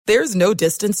There's no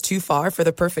distance too far for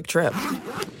the perfect trip.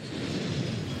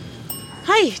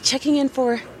 Hi, checking in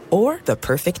for... Or the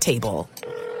perfect table.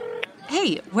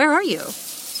 Hey, where are you?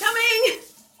 Coming!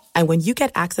 And when you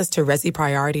get access to Resi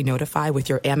Priority Notify with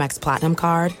your Amex Platinum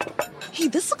card... Hey,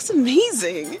 this looks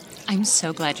amazing. I'm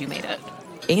so glad you made it.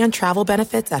 And travel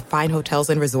benefits at fine hotels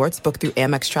and resorts booked through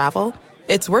Amex Travel,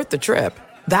 it's worth the trip.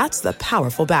 That's the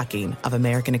powerful backing of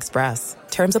American Express.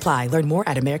 Terms apply. Learn more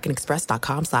at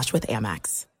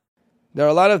americanexpress.com/withAmex. There are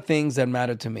a lot of things that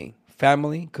matter to me.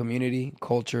 Family, community,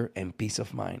 culture, and peace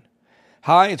of mind.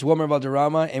 Hi, it's Wilmer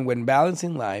Valderrama, and when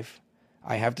balancing life,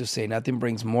 I have to say nothing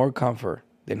brings more comfort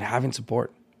than having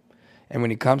support. And when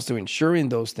it comes to ensuring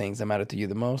those things that matter to you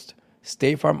the most,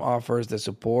 State Farm offers the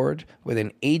support with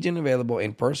an agent available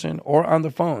in person or on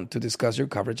the phone to discuss your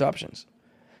coverage options.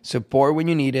 Support when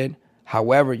you need it,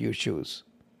 however you choose.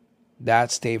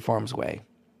 That's State Farm's way.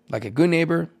 Like a good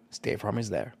neighbor, State Farm is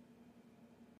there.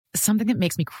 Something that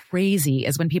makes me crazy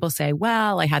is when people say,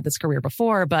 well, I had this career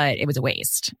before, but it was a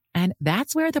waste. And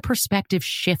that's where the perspective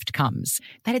shift comes,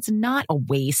 that it's not a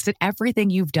waste, that everything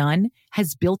you've done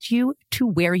has built you to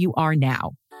where you are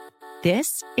now.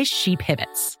 This is She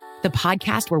Pivots, the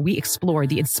podcast where we explore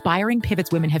the inspiring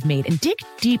pivots women have made and dig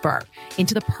deeper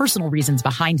into the personal reasons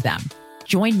behind them.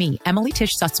 Join me, Emily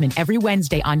Tish Sussman, every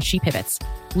Wednesday on She Pivots.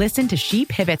 Listen to She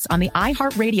Pivots on the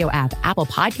iHeartRadio app, Apple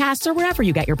Podcasts, or wherever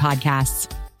you get your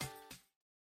podcasts.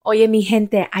 Oye, mi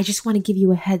gente, I just want to give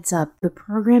you a heads up. The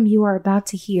program you are about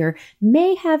to hear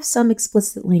may have some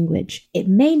explicit language. It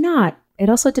may not. It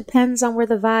also depends on where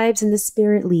the vibes and the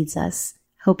spirit leads us.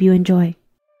 Hope you enjoy.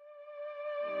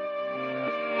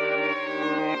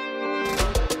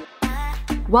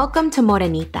 Welcome to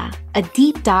Morenita, a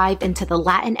deep dive into the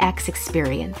Latinx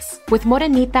experience. With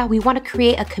Morenita, we want to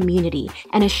create a community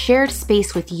and a shared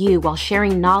space with you while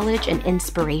sharing knowledge and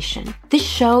inspiration. This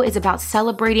show is about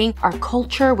celebrating our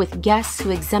culture with guests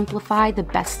who exemplify the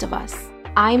best of us.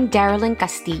 I'm Darylyn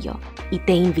Castillo, y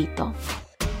te invito.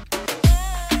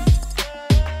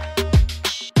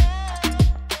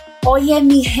 Oye,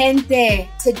 mi gente.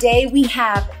 Today we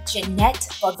have Jeannette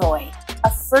Godoy, a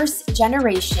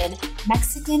first-generation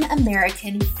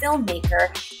Mexican-American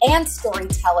filmmaker and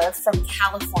storyteller from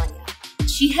California.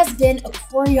 She has been a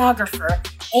choreographer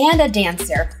and a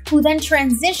dancer who then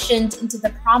transitioned into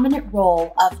the prominent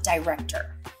role of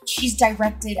director. She's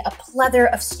directed a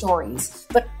plethora of stories,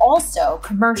 but also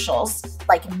commercials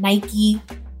like Nike,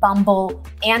 Bumble,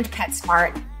 and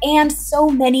PetSmart, and so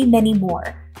many, many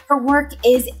more. Her work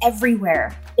is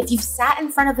everywhere. If you've sat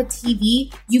in front of a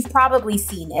TV, you've probably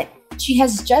seen it. She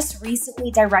has just recently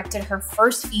directed her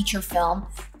first feature film,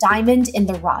 Diamond in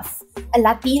the Rough, a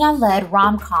Latina-led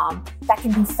rom-com that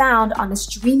can be found on the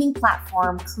streaming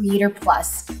platform Creator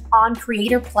Plus on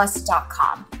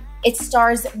creatorplus.com. It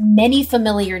stars many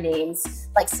familiar names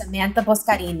like Samantha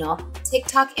Boscarino,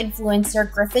 TikTok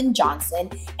influencer Griffin Johnson,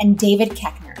 and David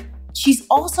Koechner. She's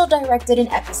also directed an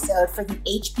episode for the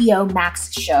HBO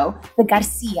Max show, The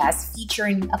Garcias,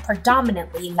 featuring a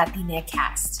predominantly Latina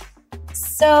cast.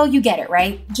 So you get it,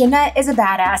 right? Jeannette is a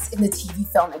badass in the TV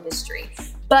film industry,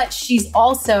 but she's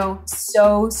also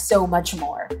so much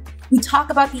more. We talk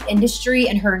about the industry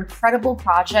and her incredible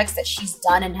projects that she's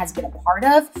done and has been a part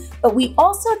of, but we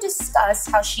also discuss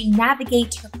how she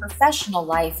navigates her professional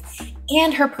life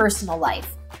and her personal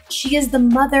life. She is the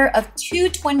mother of 2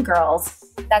 twin girls.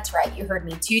 That's right, you heard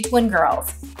me, 2 twin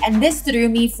girls. And this threw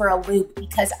me for a loop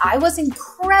because I was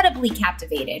incredibly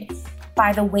captivated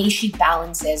by the way she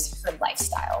balances her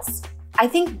lifestyles. I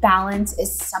think balance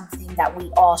is something that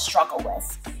we all struggle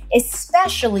with,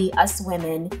 especially us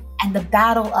women, and the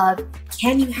battle of,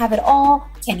 can you have it all?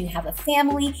 Can you have a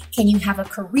family? Can you have a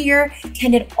career?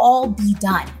 Can it all be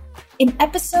done? In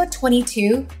episode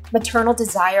 22, Maternal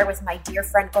Desire with my dear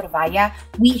friend Godoy,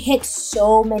 we hit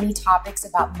so many topics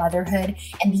about motherhood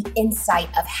and the insight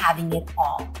of having it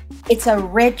all. It's a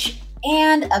rich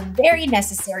and a very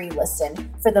necessary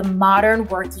listen for the modern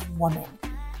working woman.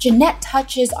 Jeannette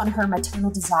touches on her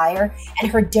maternal desire and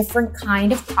her different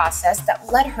kind of process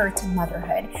that led her to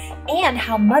motherhood, and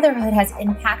how motherhood has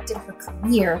impacted her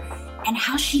career and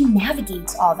how she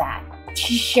navigates all that.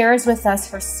 She shares with us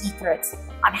her secrets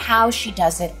on how she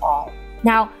does it all.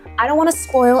 Now, I don't want to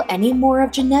spoil any more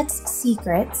of Jeannette's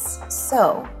secrets,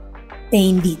 so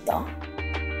te invito.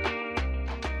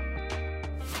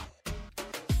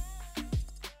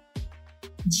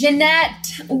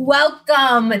 Jeannette,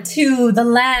 welcome to the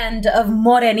land of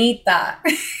Morenita.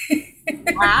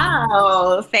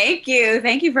 Wow, thank you.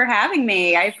 Thank you for having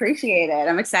me. I appreciate it.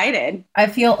 I'm excited. I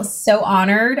feel so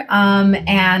honored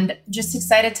and just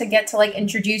excited to get to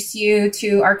introduce you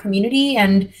to our community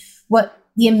and what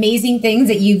the amazing things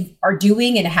that you are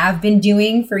doing and have been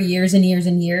doing for years and years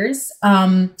and years.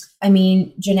 I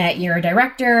mean, Jeannette, you're a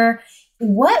director.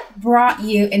 What brought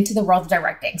you into the world of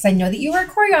directing? Because I know that you were a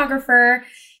choreographer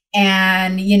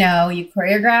and, you know, you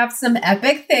choreographed some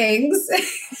epic things.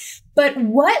 But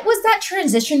what was that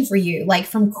transition for you? Like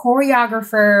from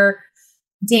choreographer,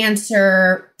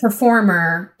 dancer,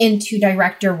 performer into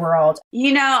director world?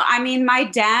 You know, I mean, my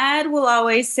dad will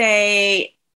always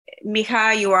say,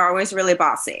 Mija, you are always really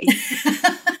bossy.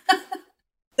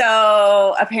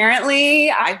 So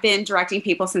apparently I've been directing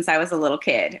people since I was a little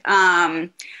kid.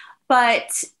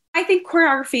 But I think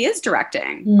choreography is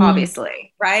directing,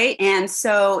 obviously, right? And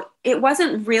so it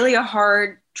wasn't really a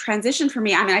hard transition for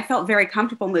me. I mean, I felt very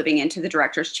comfortable moving into the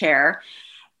director's chair,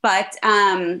 but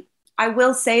I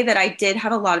will say that I did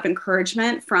have a lot of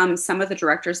encouragement from some of the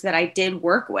directors that I did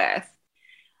work with,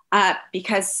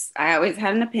 because I always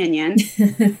had an opinion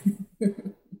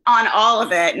on all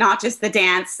of it, not just the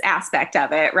dance aspect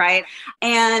of it, right?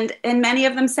 And many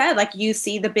of them said, like, you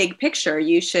see the big picture,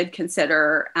 you should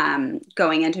consider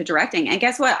going into directing. And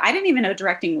guess what? I didn't even know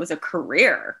directing was a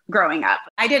career growing up.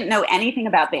 I didn't know anything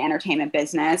about the entertainment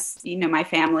business. You know, my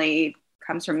family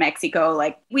comes from Mexico.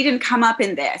 Like, we didn't come up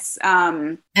in this.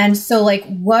 And so, like,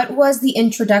 what was the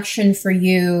introduction for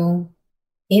you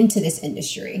into this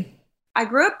industry? I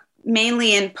grew up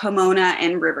mainly in Pomona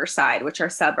and Riverside, which are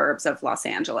suburbs of Los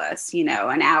Angeles, you know,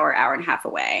 an hour and a half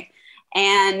away.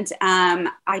 And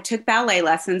I took ballet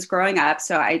lessons growing up.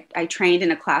 So I trained in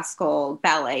a classical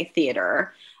ballet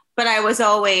theater, but I was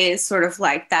always sort of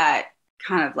like that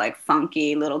kind of like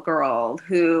funky little girl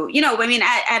who, you know, I mean,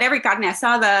 at every carne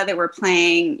asada, they were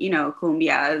playing, you know,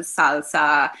 cumbias,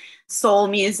 salsa, soul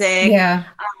music. Yeah.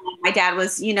 My dad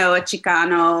was, you know, a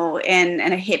Chicano and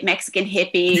a hip Mexican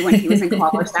hippie when he was in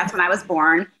college. That's when I was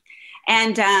born.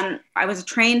 And I was a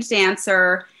trained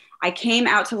dancer. I came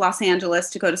out to Los Angeles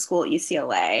to go to school at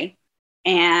UCLA.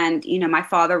 And, you know, my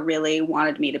father really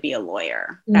wanted me to be a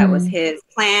lawyer. That was his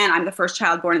plan. I'm the first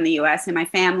child born in the US in my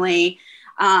family.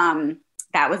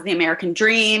 That was the American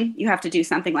dream. You have to do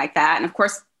something like that. And of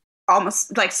course,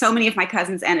 almost like so many of my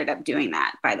cousins ended up doing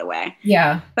that, by the way.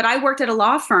 Yeah. But I worked at a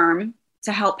law firm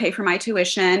to help pay for my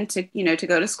tuition to, you know, to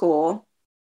go to school.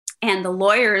 And the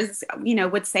lawyers, you know,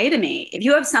 would say to me, if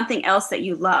you have something else that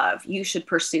you love, you should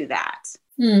pursue that.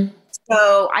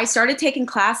 So I started taking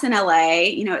class in LA,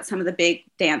 you know, at some of the big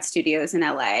dance studios in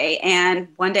LA. And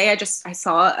one day I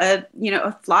saw a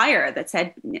flyer that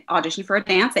said audition for a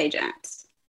dance agent.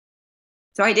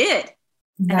 So I did.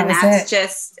 That's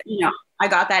just, you know, I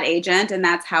got that agent, and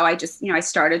that's how I just, you know, I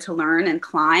started to learn and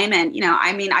climb. And, you know,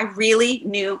 I mean, I really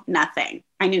knew nothing.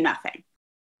 I knew nothing.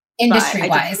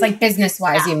 Industry-wise, like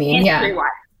business-wise, you mean? Industry-wise,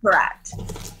 correct.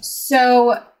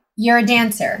 So you're a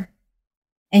dancer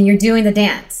and you're doing the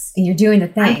dance and you're doing the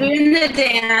thing. I'm doing the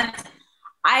dance.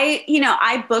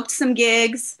 I booked some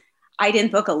gigs. I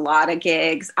didn't book a lot of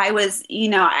gigs. I was, you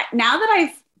know, now that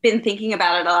I've been thinking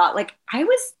about it a lot, like I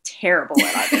was terrible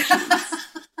at auditions.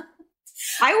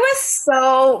 I was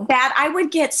so bad. I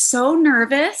would get so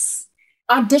nervous.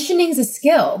 Auditioning is a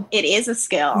skill. It is a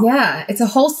skill. Yeah. It's a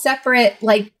whole separate,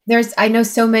 like I know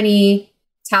so many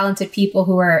talented people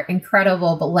who are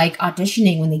incredible, but like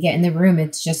auditioning, when they get in the room,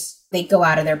 it's just, they go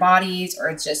out of their bodies, or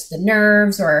it's just the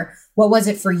nerves. Or what was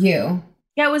it for you?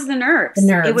 Yeah, it was the nerves. The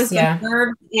nerves. It was the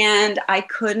nerves, and I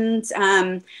couldn't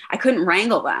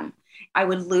wrangle them. I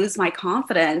would lose my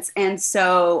confidence. And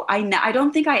so I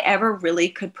don't think I ever really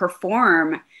could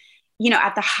perform, you know,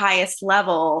 at the highest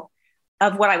level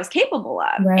of what I was capable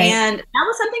of. Right. And that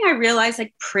was something I realized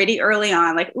like pretty early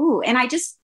on, like, ooh, and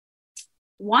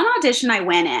one audition I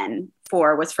went in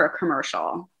for was for a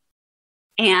commercial.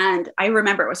 And I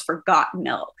remember it was for Got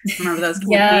Milk. Remember those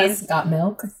campaigns? Yes, Got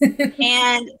Milk.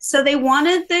 And so they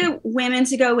wanted the women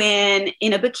to go in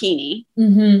a bikini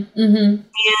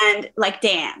and like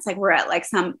dance, like we're at like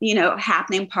some, you know,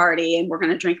 happening party and we're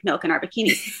going to drink milk in our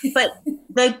bikinis. But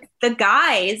the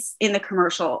guys in the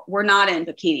commercial were not in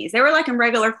bikinis. They were like in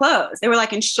regular clothes. They were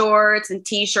like in shorts and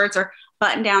t-shirts or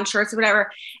button down shirts or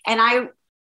whatever. And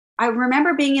I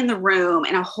remember being in the room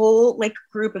and a whole like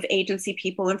group of agency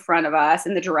people in front of us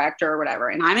and the director or whatever.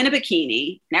 And I'm in a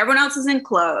bikini and everyone else is in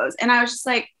clothes. And I was just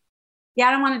like, yeah,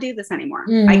 I don't want to do this anymore.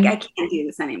 I can't do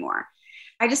this anymore.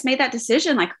 I just made that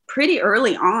decision like pretty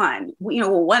early on, you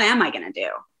know, well, what am I going to do?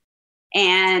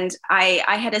 And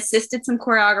I had assisted some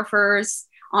choreographers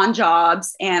on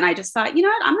jobs. And I just thought, you know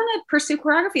what, I'm going to pursue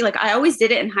choreography. Like I always did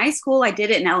it in high school. I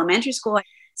did it in elementary school.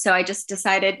 So I just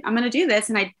decided I'm going to do this.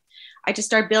 And I just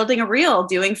started building a reel,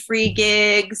 doing free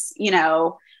gigs, you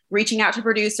know, reaching out to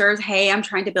producers. Hey, I'm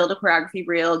trying to build a choreography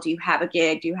reel. Do you have a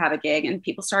gig? Do you have a gig? And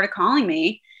people started calling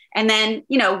me. And then,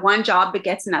 you know, one job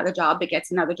begets another job, begets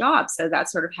another job. So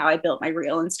that's sort of how I built my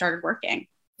reel and started working.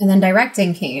 And then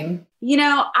directing came. You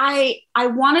know, I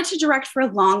wanted to direct for a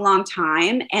long, long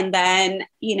time. And then,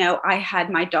 you know, I had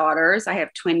my daughters. I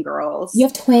have twin girls. You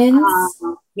have twins?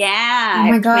 Yeah.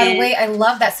 Oh my God. Twins. Wait, I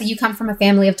love that. So you come from a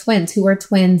family of twins. Who are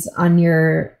twins on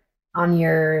your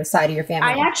side of your family?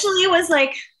 I actually was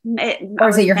like, or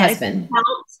is it your husband?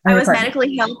 I was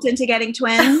medically helped into getting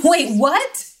twins. Wait,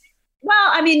 what? Well,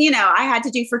 I mean, you know, I had to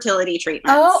do fertility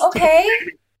treatments. Oh, okay.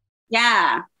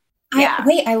 Yeah.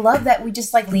 I love that we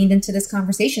just like leaned into this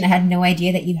conversation. I had no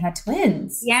idea that you had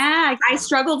twins. Yeah. I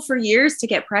struggled for years to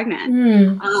get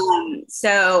pregnant.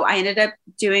 So I ended up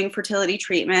doing fertility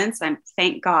treatments.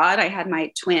 Thank God I had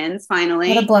my twins finally.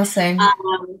 What a blessing.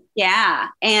 Yeah.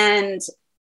 And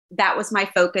that was my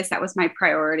focus. That was my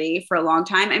priority for a long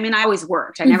time. I mean, I always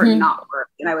worked. I never not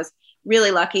worked. And I was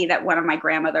really lucky that one of my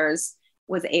grandmothers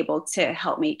was able to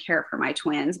help me care for my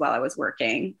twins while I was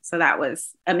working. So that was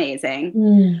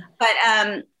amazing. But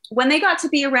when they got to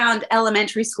be around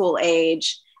elementary school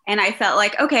age, and I felt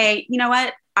like, okay, you know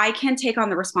what? I can take on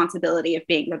the responsibility of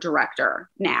being the director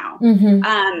now.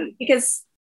 Because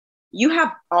you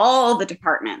have all the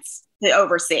departments to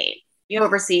oversee. You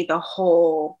oversee the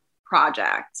whole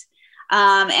project.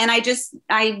 And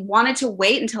I wanted to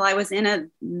wait until I was in a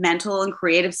mental and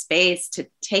creative space to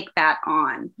take that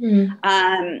on.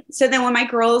 So then when my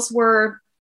girls were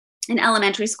in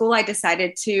elementary school, I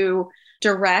decided to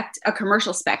direct a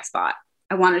commercial spec spot.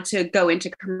 I wanted to go into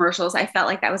commercials. I felt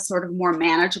like that was sort of more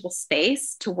manageable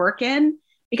space to work in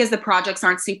because the projects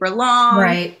aren't super long.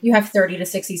 Right. You have 30 to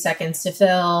 60 seconds to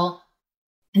fill.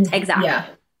 Exactly. Yeah.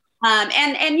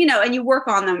 And you know, and you work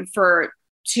on them for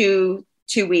two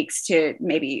weeks to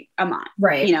maybe a month,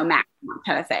 right? You know, maximum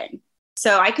kind of thing.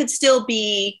 So I could still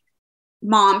be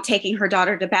mom taking her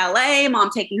daughter to ballet, mom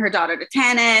taking her daughter to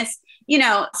tennis, you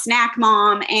know, snack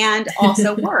mom, and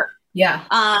also work. Yeah.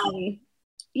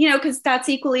 You know, because that's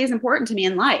equally as important to me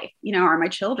in life, you know, are my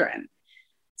children.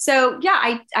 So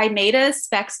yeah, I made a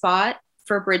spec spot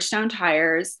for Bridgestone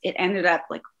tires. It ended up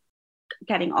like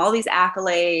getting all these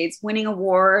accolades, winning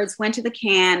awards, went to the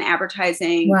Cannes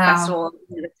Advertising Festival,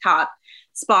 the top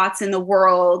spots in the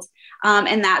world.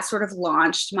 And that sort of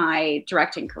launched my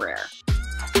directing career.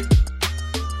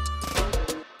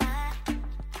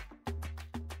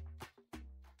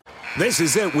 This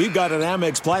is it. We've got an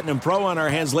Amex Platinum Pro on our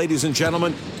hands, ladies and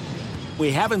gentlemen.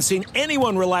 We haven't seen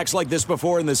anyone relax like this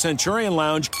before in the Centurion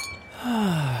Lounge.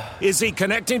 Is he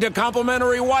connecting to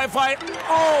complimentary Wi-Fi?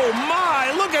 Oh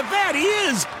my, look at that, he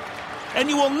is! And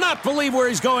you will not believe where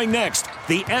he's going next.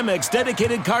 The Amex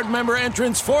dedicated card member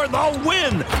entrance for the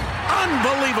win.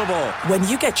 Unbelievable. When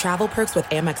you get travel perks with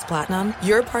Amex Platinum,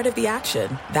 you're part of the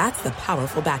action. That's the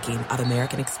powerful backing of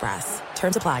American Express.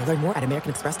 Terms apply. Learn more at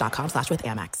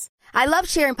americanexpress.com/withAmex. I love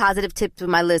sharing positive tips with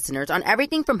my listeners on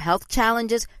everything from health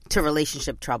challenges to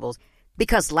relationship troubles.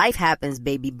 Because life happens,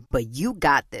 baby, but you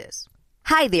got this.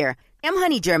 Hi there, I'm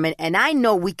Honey German, and I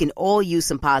know we can all use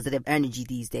some positive energy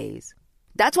these days.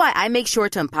 That's why I make sure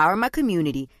to empower my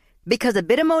community, because a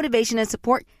bit of motivation and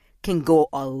support can go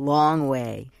a long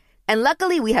way. And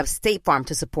luckily, we have State Farm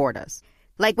to support us.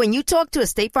 Like when you talk to a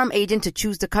State Farm agent to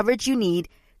choose the coverage you need,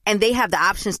 and they have the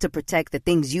options to protect the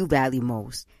things you value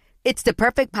most. It's the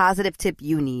perfect positive tip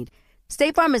you need.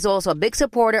 State Farm is also a big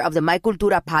supporter of the My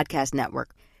Cultura podcast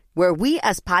network, where we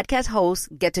as podcast hosts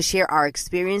get to share our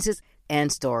experiences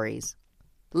and stories.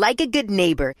 Like a good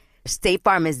neighbor, State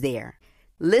Farm is there.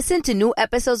 Listen to new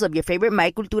episodes of your favorite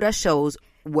My Cultura shows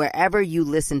wherever you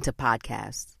listen to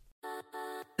podcasts.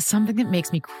 Something that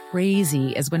makes me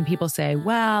crazy is when people say,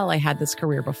 well, I had this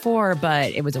career before,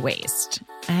 but it was a waste.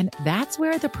 And that's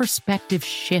where the perspective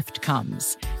shift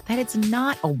comes, that it's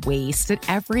not a waste, that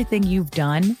everything you've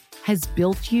done has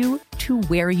built you to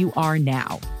where you are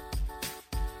now.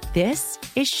 This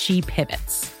is She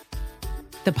Pivots,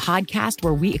 the podcast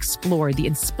where we explore the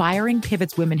inspiring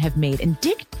pivots women have made and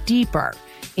dig deeper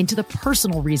into the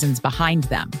personal reasons behind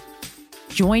them.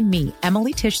 Join me,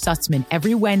 Emily Tish Sussman,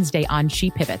 every Wednesday on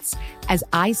She Pivots as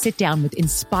I sit down with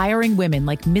inspiring women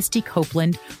like Misty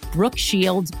Copeland, Brooke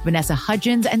Shields, Vanessa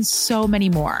Hudgens, and so many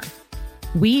more.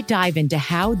 We dive into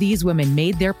how these women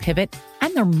made their pivot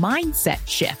and their mindset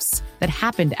shifts that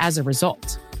happened as a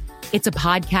result. It's a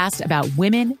podcast about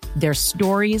women, their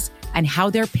stories, and how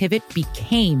their pivot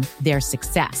became their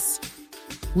success.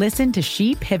 Listen to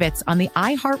She Pivots on the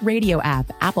iHeartRadio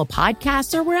app, Apple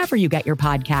Podcasts, or wherever you get your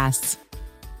podcasts.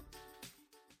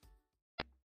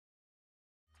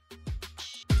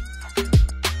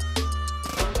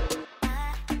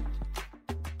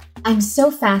 I'm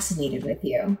so fascinated with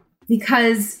you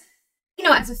because, you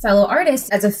know, as a fellow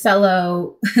artist, as a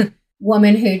fellow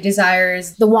woman who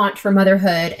desires the want for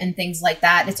motherhood and things like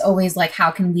that, it's always like,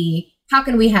 how can we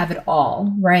have it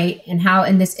all, right? And how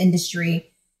in this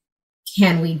industry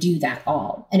can we do that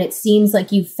all? And it seems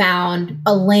like you found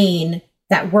a lane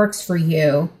that works for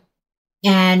you.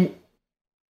 And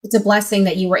it's a blessing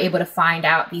that you were able to find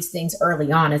out these things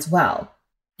early on as well.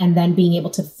 And then being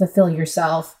able to fulfill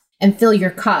yourself and fill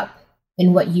your cup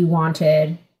in what you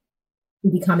wanted,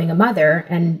 becoming a mother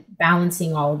and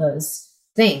balancing all those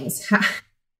things.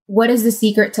 What is the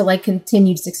secret to like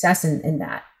continued success in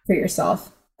that for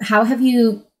yourself? How have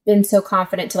you been so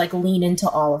confident to like lean into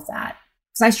all of that?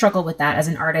 Because I struggle with that as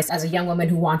an artist, as a young woman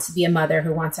who wants to be a mother,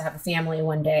 who wants to have a family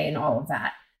one day and all of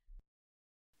that.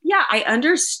 Yeah, I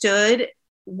understood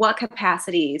what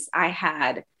capacities I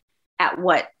had at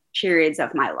what periods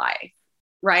of my life,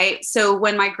 right? So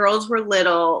when my girls were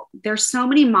little, there's so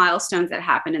many milestones that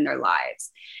happen in their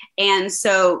lives. And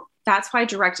so that's why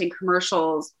directing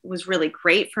commercials was really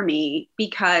great for me,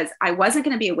 because I wasn't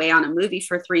going to be away on a movie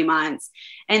for 3 months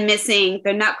and missing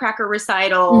the Nutcracker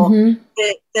recital,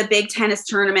 the big tennis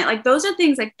tournament. Like those are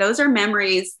things, like those are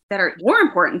memories that are more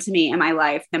important to me in my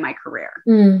life than my career.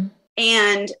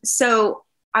 And so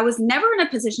I was never in a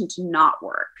position to not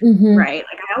work, right?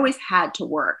 Like I always had to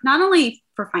work, not only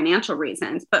for financial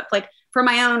reasons, but like for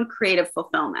my own creative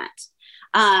fulfillment.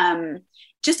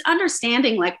 Just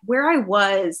understanding like where I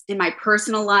was in my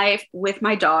personal life with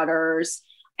my daughters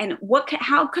and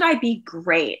how could I be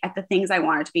great at the things I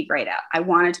wanted to be great at? I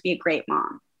wanted to be a great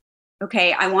mom.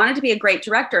 Okay. I wanted to be a great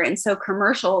director. And so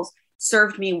commercials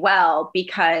served me well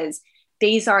because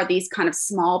these are these kind of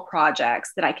small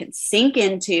projects that I can sink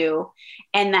into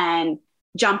and then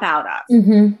jump out of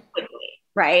quickly.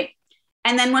 Right.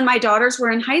 And then when my daughters were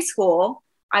in high school,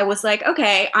 I was like,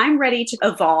 okay, I'm ready to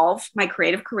evolve my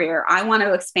creative career. I want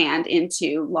to expand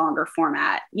into longer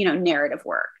format, narrative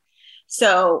work.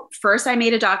 So first I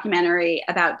made a documentary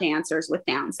about dancers with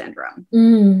Down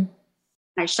syndrome.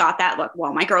 I shot that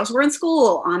while my girls were in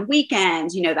school on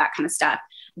weekends, that kind of stuff.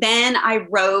 Then I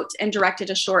wrote and directed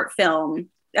a short film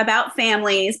about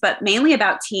families, but mainly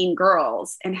about teen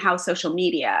girls and how social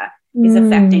media is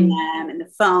affecting them and the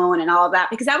phone and all of that,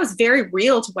 because that was very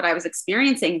real to what I was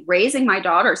experiencing raising my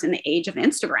daughters in the age of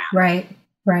Instagram. Right.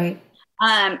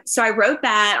 So I wrote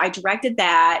that, I directed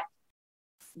that.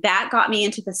 That got me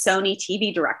into the Sony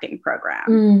TV directing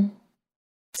program.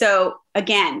 So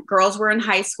again, girls were in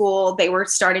high school. They were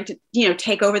starting to,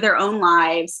 take over their own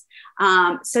lives.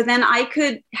 So then I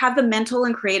could have the mental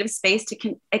and creative space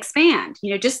to expand,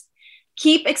 just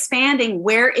keep expanding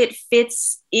where it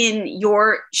fits in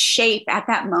your shape at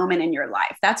that moment in your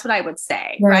life. That's what I would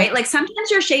say, right? Like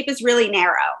sometimes your shape is really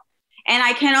narrow and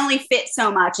I can only fit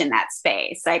so much in that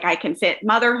space. Like I can fit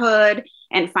motherhood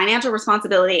and financial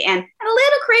responsibility and a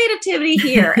little creativity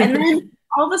here. And then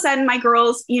all of a sudden my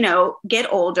girls,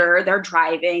 get older, they're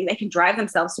driving, they can drive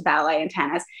themselves to ballet and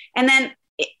tennis. And then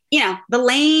the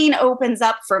lane opens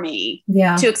up for me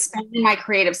to expand my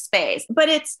creative space. But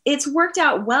it's worked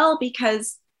out well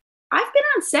because I've been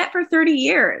on set for 30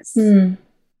 years.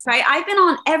 Right? I've been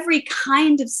on every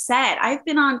kind of set. I've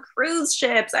been on cruise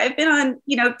ships. I've been on,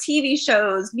 TV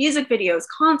shows, music videos,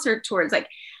 concert tours, like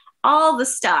all the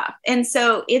stuff. And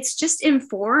so it's just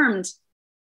informed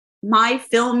my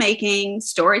filmmaking,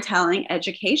 storytelling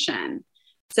education.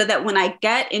 So that when I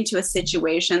get into a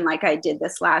situation like I did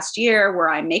this last year, where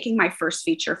I'm making my first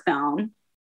feature film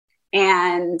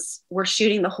and we're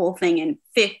shooting the whole thing in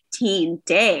 15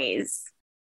 days,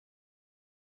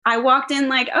 I walked in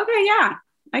like, okay, yeah,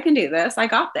 I can do this. I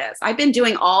got this. I've been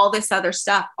doing all this other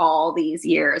stuff all these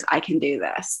years. I can do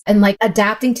this. And like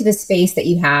adapting to the space that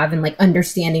you have and like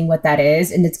understanding what that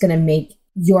is. And it's going to make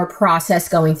your process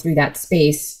going through that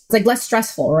space, it's like less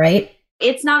stressful, right?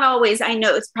 It's not always, I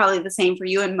know it's probably the same for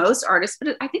you and most artists,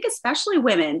 but I think especially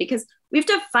women, because we have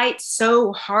to fight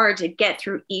so hard to get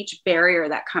through each barrier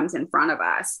that comes in front of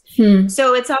us.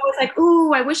 So it's always like,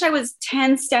 ooh, I wish I was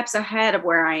 10 steps ahead of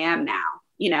where I am now,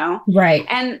 Right.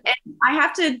 And I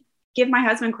have to give my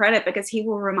husband credit because he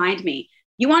will remind me,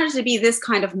 you wanted to be this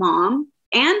kind of mom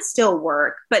and still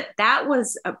work, but that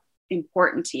was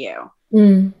important to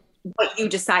you. What you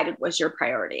decided was your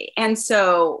priority. And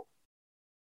so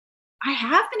I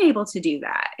have been able to do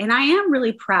that. And I am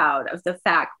really proud of the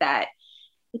fact that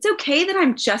it's okay that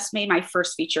I'm just made my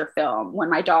first feature film when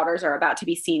my daughters are about to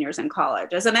be seniors in college.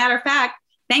 As a matter of fact,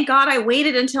 thank God I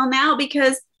waited until now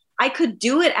because I could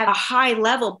do it at a high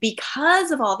level because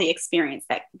of all the experience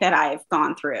that I've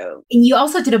gone through. And you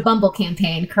also did a Bumble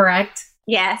campaign, correct?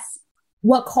 Yes.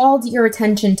 what called your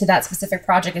attention to that specific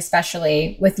project,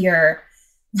 especially with your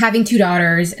having 2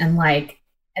 daughters and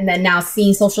then now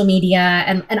seeing social media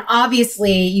and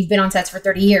obviously you've been on sets for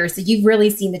 30 years. So you've really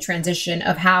seen the transition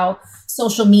of how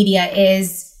social media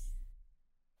is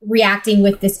reacting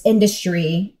with this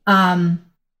industry.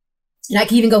 And I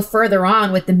can even go further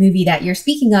on with the movie that you're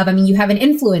speaking of. I mean, you have an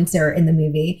influencer in the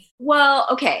movie. Well,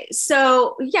 okay.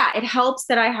 So yeah, it helps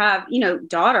that I have,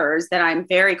 daughters that I'm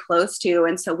very close to.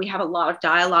 And so we have a lot of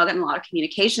dialogue and a lot of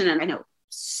communication. And I know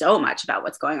so much about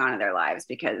what's going on in their lives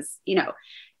because,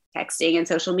 texting and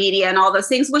social media and all those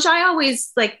things, which I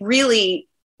always really,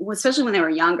 especially when they were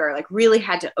younger, really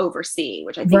had to oversee,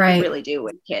 which I think you really do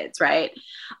with kids. Right.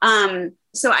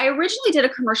 So I originally did a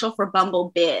commercial for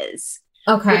Bumble Biz.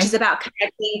 Okay. Which is about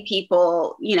connecting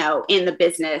people, in the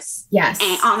business,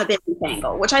 and on the business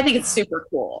angle, which I think is super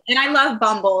cool. And I love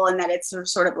Bumble and that it's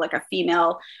sort of like a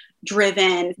female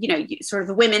driven, sort of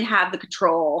the women have the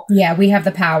control. Yeah, we have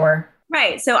the power.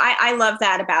 Right. So I love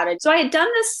that about it. So I had done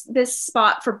this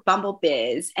spot for Bumble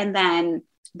Biz, and then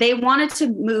they wanted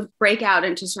to break out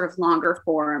into sort of longer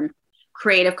form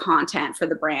creative content for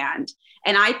the brand.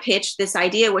 And I pitched this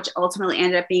idea, which ultimately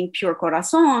ended up being Pure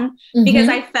Corazon, because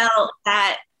I felt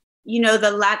that,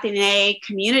 the Latina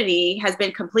community has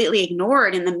been completely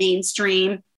ignored in the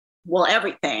mainstream,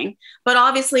 everything, but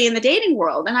obviously in the dating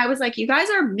world. And I was like, you guys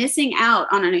are missing out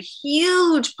on a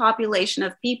huge population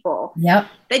of people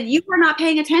that you are not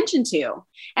paying attention to.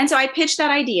 And so I pitched that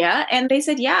idea and they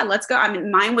said, yeah, let's go. I mean,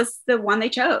 mine was the one they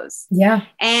chose. Yeah.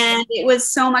 And it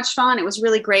was so much fun. It was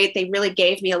really great. They really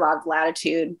gave me a lot of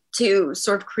latitude to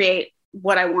sort of create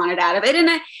what I wanted out of it. And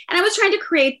I was trying to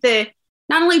create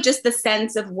not only just the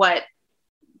sense of what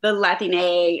the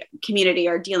Latina community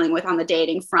are dealing with on the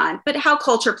dating front, but how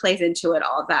culture plays into it,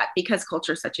 all of that, because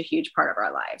culture is such a huge part of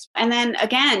our lives. And then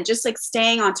again, just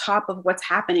staying on top of what's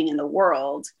happening in the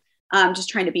world, just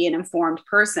trying to be an informed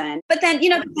person. But then,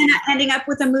 ending up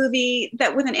with a movie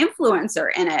with an influencer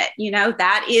in it,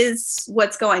 that is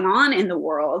what's going on in the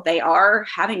world. They are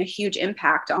having a huge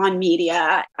impact on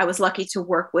media. I was lucky to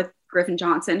work with Griffin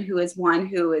Johnson, who is one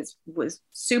who was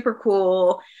super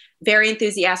cool, very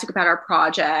enthusiastic about our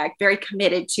project, very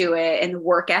committed to it, and the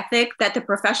work ethic that the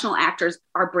professional actors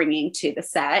are bringing to the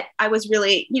set. I was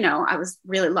really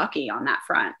lucky on that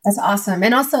front. That's awesome.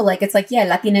 And also it's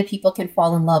Latina people can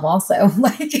fall in love also.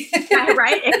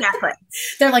 Right? Exactly.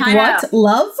 They're like, what?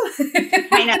 Love?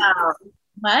 I know.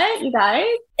 What, you guys?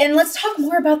 And let's talk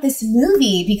more about this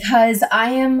movie because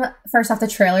first off, the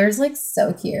trailer is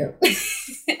so cute.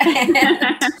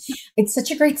 It's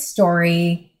such a great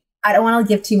story. I don't want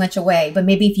to give too much away, but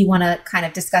maybe if you want to kind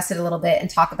of discuss it a little bit and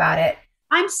talk about it.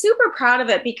 I'm super proud of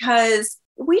it because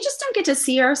we just don't get to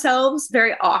see ourselves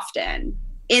very often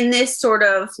in this sort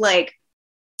of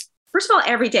first of all,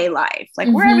 everyday life.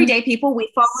 We're everyday people.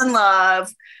 We fall in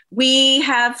love. We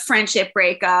have friendship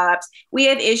breakups. We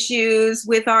have issues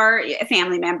with our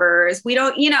family members. We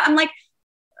don't, I'm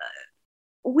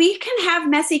we can have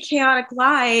messy, chaotic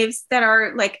lives that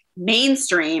are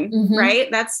mainstream, right?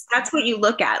 That's what you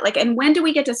look at. And when do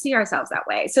we get to see ourselves that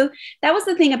way? So that was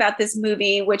the thing about this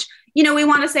movie, which, we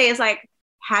want to say is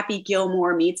Happy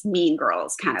Gilmore meets Mean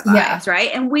Girls kind of vibes, right?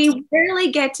 And we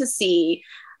rarely get to see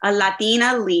a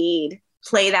Latina lead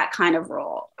play that kind of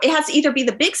role. It has to either be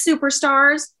the big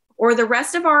superstars or the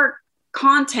rest of our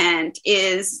content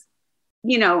is,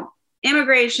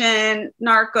 immigration,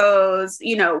 narcos,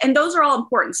 and those are all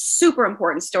important, super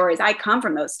important stories. I come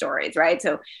from those stories, right?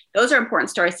 So those are important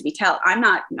stories to be told. I'm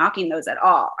not knocking those at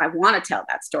all. I want to tell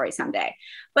that story someday.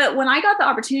 But when I got the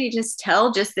opportunity to just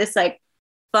tell just this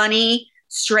funny,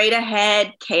 straight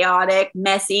ahead, chaotic,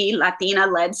 messy,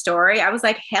 Latina-led story, I was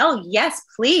like, hell yes,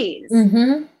 please.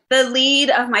 The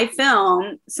lead of my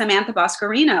film, Samantha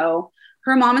Boscarino,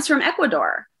 her mom is from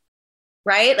Ecuador,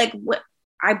 right?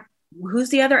 Who's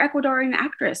the other Ecuadorian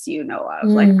actress you know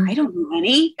of? I don't know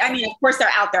any. I mean, of course they're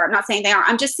out there. I'm not saying they are.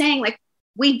 I'm just saying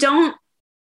we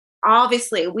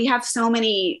have so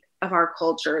many of our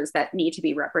cultures that need to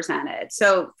be represented.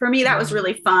 So for me, that was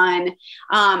really fun.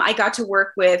 I got to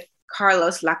work with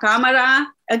Carlos La Cámara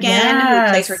again,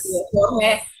 who plays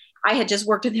Jorge. I had just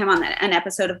worked with him on an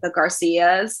episode of The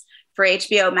Garcias for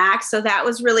HBO Max. So that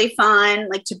was really fun,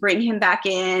 to bring him back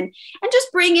in and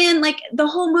just bring in, the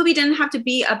whole movie didn't have to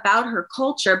be about her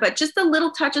culture, but just the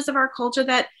little touches of our culture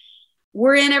that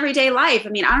we're in everyday life. I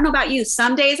mean, I don't know about you.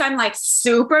 Some days I'm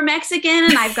super Mexican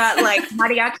and I've got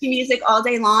mariachi music all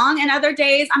day long. And other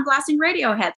days I'm blasting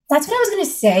Radiohead. That's what I was going to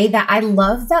say, that I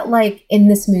love that, in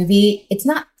this movie,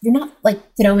 you're not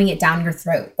throwing it down your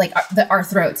throat, our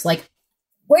throats.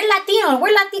 we're Latino,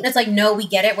 we're Latino. It's like, no, we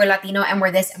get it. We're Latino and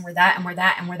we're this and we're that and we're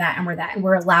that and we're that and we're that. And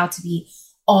we're allowed to be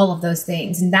all of those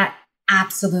things. And that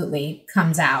absolutely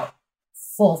comes out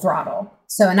full throttle.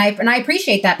 So, and I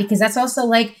appreciate that, because that's also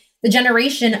like the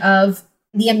generation of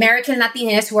the American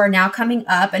Latinas who are now coming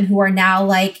up and who are now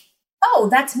like, oh,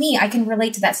 that's me. I can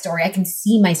relate to that story. I can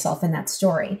see myself in that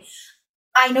story.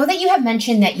 I know that you have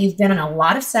mentioned that you've been on a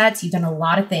lot of sets. You've done a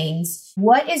lot of things.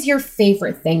 What is your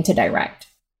favorite thing to direct?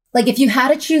 Like if you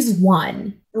had to choose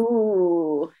one.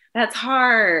 Ooh, that's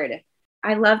hard.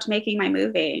 I loved making my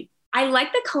movie. I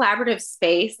like the collaborative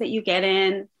space that you get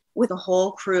in with a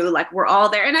whole crew. Like we're all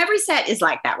there, and every set is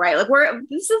like that, right? Like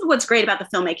this is what's great about the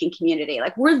filmmaking community.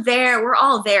 Like we're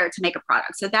all there to make a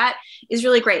product. So that is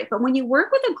really great. But when you work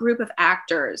with a group of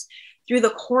actors through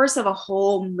the course of a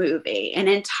whole movie, an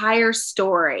entire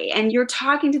story, and you're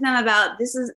talking to them about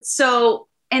so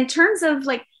in terms of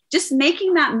like just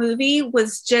making that movie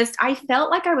was just, I felt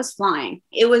like I was flying.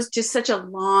 It was just such a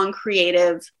long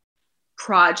creative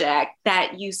project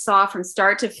that you saw from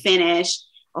start to finish,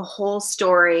 a whole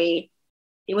story.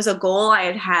 It was a goal I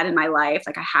had had in my life.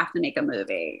 Like I have to make a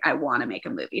movie. I want to make a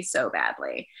movie so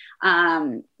badly.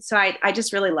 So I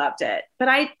just really loved it. But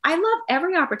I love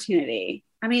every opportunity.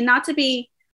 I mean, not to be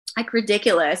like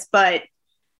ridiculous, but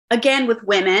again, with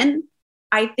women,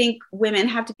 I think women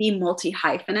have to be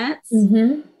multi-hyphenates.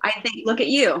 Mm-hmm. I think, look at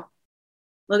you.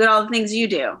 Look at all the things you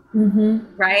do.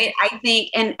 Mm-hmm. Right. I think,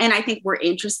 and I think we're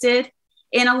interested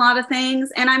in a lot of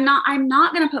things. And I'm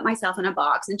not going to put myself in a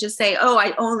box and just say, oh,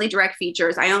 I only direct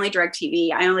features. I only direct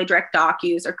TV. I only direct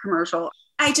docus or commercial.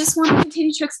 I just want to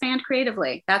continue to expand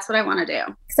creatively. That's what I want to do.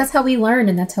 Because that's how we learn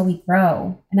and that's how we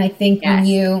grow. And I think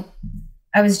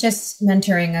I was just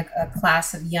mentoring a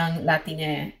class of young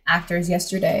Latina actors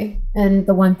yesterday. And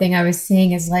the one thing I was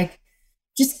saying is like,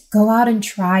 just go out and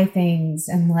try things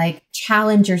and like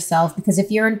challenge yourself. Because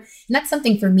and that's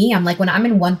something for me, I'm like, when I'm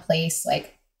in one place,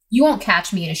 like you won't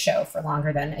catch me in a show for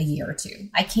longer than a year or two.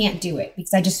 I can't do it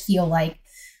because I just feel like,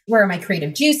 where are my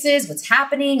creative juices? What's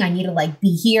happening? I need to like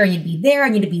be here. I need to be there. I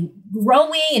need to be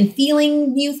growing and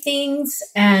feeling new things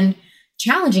and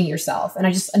challenging yourself. And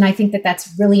I think that that's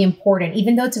really important,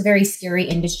 even though it's a very scary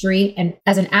industry. And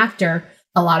as an actor,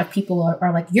 a lot of people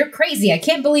are like, you're crazy. I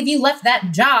can't believe you left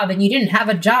that job and you didn't have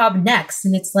a job next.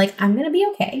 And it's like, I'm going to be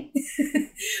okay.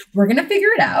 We're going to figure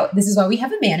it out. This is why we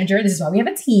have a manager. This is why we have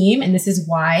a team. And this is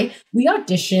why we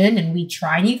audition and we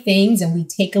try new things and we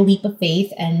take a leap of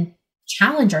faith and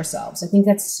challenge ourselves. I think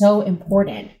that's so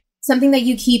important. Something that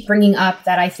you keep bringing up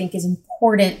that I think is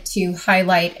important to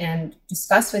highlight and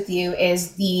discuss with you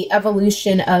is the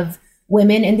evolution of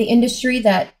women in the industry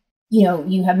that, you know,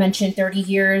 you have mentioned 30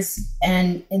 years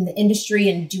and in the industry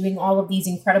and doing all of these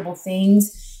incredible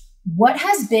things. What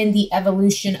has been the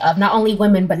evolution of not only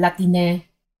women, but Latina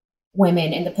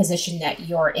women in the position that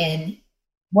you're in?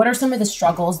 What are some of the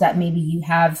struggles that maybe you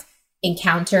have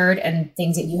encountered and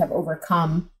things that you have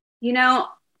overcome? You know,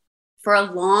 for a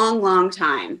long, long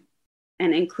time,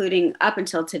 and including up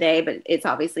until today, but it's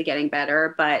obviously getting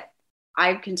better. But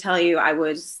I can tell you, I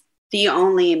was the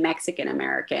only Mexican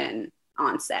American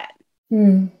on set,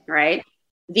 right?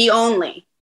 The only,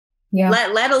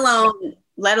 let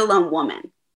alone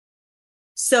woman.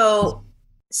 So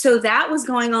that was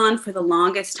going on for the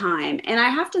longest time. And I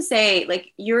have to say,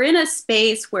 like, you're in a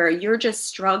space where you're just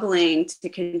struggling to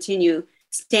continue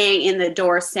staying in the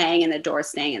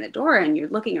door. And you're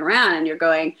looking around and you're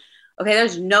going, okay,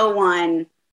 there's no one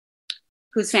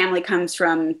whose family comes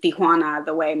from Tijuana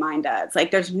the way mine does. Like,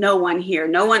 there's no one here.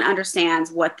 No one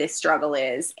understands what this struggle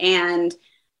is. And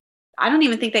I don't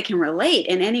even think they can relate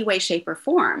in any way, shape, or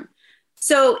form.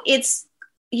 So it's,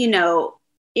 you know,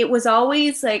 it was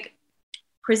always like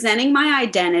presenting my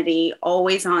identity,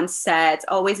 always on sets,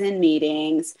 always in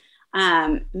meetings,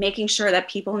 making sure that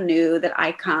people knew that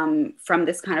I come from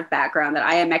this kind of background, that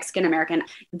I am Mexican American.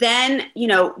 Then, you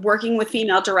know, working with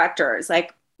female directors,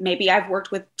 like maybe I've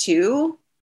worked with 2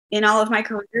 in all of my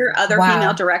career, other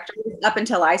female directors up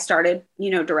until I started, you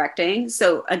know, directing.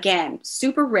 So again,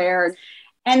 super rare.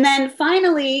 And then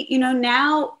finally, you know,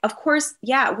 now, of course,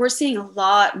 we're seeing a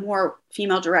lot more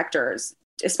female directors,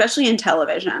 especially in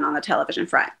television, on the television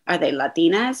front. Are they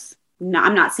Latinas? No,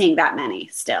 I'm not seeing that many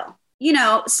still. You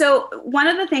know, so one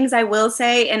of the things I will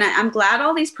say, and I'm glad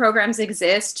all these programs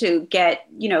exist to get,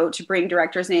 you know, to bring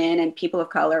directors in and people of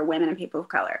color, women and people of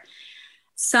color.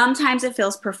 Sometimes it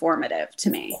feels performative to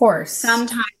me. Of course.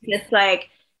 Sometimes it's like,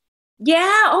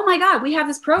 yeah, oh my God, we have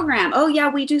this program. Oh yeah,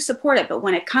 we do support it. But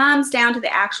when it comes down to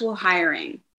the actual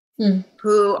hiring,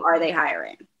 who are they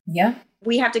hiring? Yeah.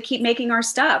 We have to keep making our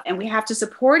stuff and we have to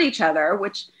support each other,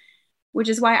 which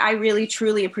is why I really,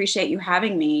 truly appreciate you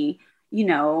having me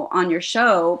on your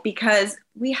show, because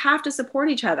we have to support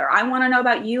each other. I want to know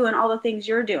about you and all the things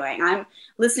you're doing. I'm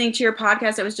listening to your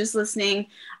podcast. I was just listening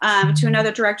to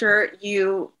another director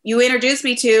you introduced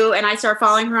me to, and I start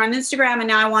following her on Instagram, and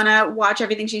now I want to watch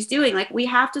everything she's doing. Like, we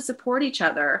have to support each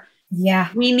other. Yeah.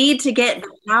 We need to get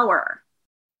the power.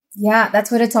 Yeah, that's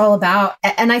what it's all about.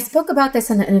 And I spoke about this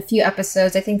in a few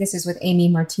episodes. I think this is with Amy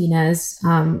Martinez.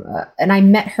 And I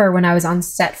met her when I was on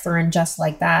set for And Just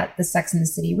Like That, the Sex and the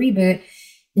City reboot.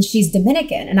 And she's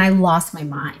Dominican. And I lost my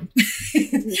mind.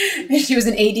 She was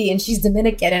an AD and she's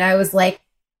Dominican. And I was like,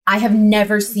 I have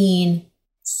never seen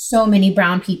so many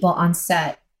brown people on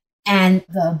set. And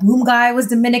the boom guy was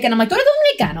Dominican. I'm like, ¿Tú eres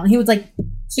dominicano? And he was like,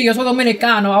 sí, yo soy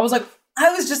dominicano.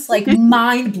 I was just like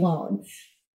mind blown.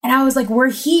 And I was like,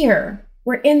 we're here,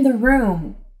 we're in the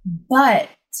room. But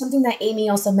something that Amy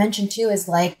also mentioned too is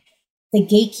like the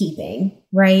gatekeeping,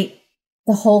 right?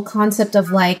 The whole concept of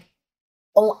like,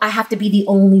 oh, I have to be the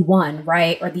only one,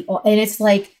 right? And it's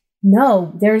like,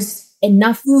 no, there's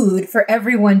enough food for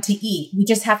everyone to eat. We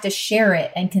just have to share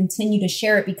it and continue to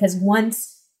share it, because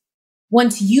once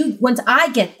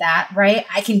I get that, right,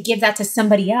 I can give that to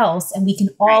somebody else and we can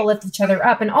all lift each other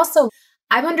up. And also,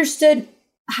 I've understood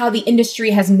how the industry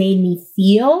has made me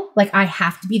feel like I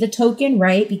have to be the token,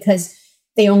 right? Because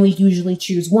they only usually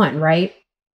choose one, right?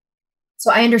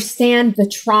 So I understand the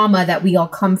trauma that we all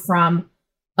come from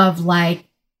of like,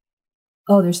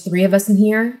 oh, there's 3 of us in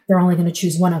here. They're only going to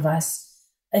choose one of us.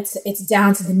 It's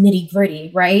down to the nitty gritty,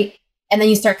 right? And then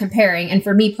you start comparing. And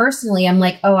for me personally, I'm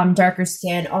like, oh, I'm darker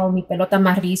skin. Oh, mi pelota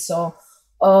más rizo.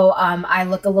 Oh, I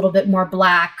look a little bit more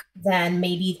black than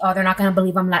maybe, oh, they're not going to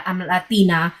believe I'm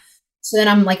Latina. So then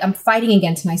I'm fighting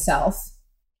against myself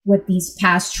with these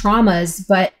past traumas.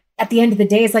 But at the end of the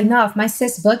day, it's like, no, if my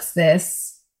sis books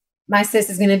this, my sis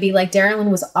is going to be like, Darylyn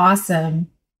was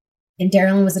awesome. And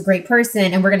Darylyn was a great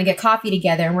person. And we're going to get coffee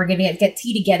together and we're going to get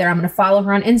tea together. I'm going to follow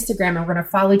her on Instagram and we're going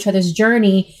to follow each other's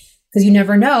journey, because you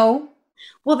never know.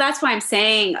 Well, that's why I'm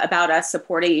saying about us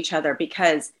supporting each other,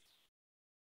 because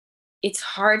it's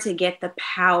hard to get the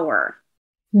power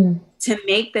to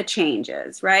make the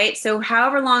changes, right? So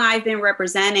however long I've been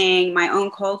representing my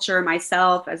own culture,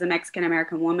 myself as a Mexican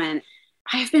American woman,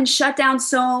 I've been shut down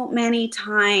so many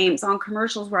times on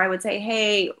commercials where I would say,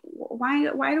 hey,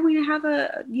 why do we have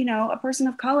a person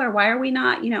of color? Why are we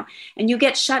not, and you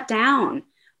get shut down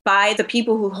by the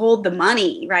people who hold the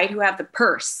money, right? Who have the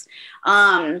purse.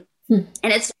 And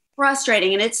it's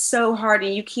frustrating and it's so hard.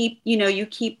 And you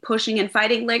keep pushing and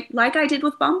fighting like I did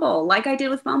with Bumble,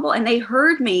 and they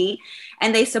heard me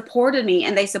and they supported me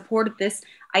and they supported this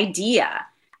idea,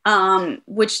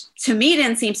 which to me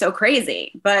didn't seem so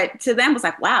crazy, but to them was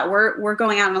like, wow, we're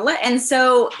going out on a limb. And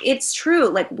so it's true.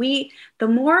 Like the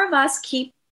more of us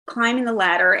keep climbing the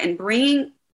ladder and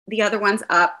bringing the other ones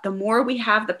up, the more we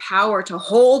have the power to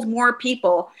hold more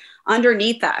people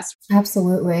underneath us.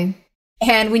 Absolutely.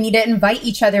 And we need to invite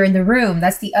each other in the room.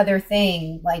 That's the other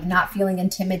thing, like not feeling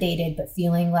intimidated, but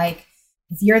feeling like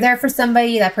if you're there for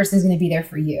somebody, that person's going to be there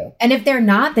for you. And if they're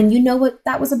not, then you know what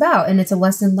that was about. And it's a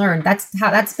lesson learned.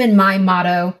 That's been my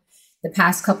motto the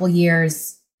past couple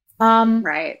years.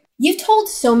 Right. You've told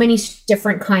so many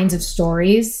different kinds of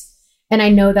stories. And I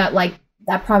know that like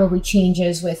that probably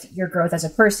changes with your growth as a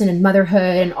person and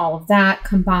motherhood and all of that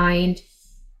combined.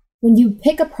 When you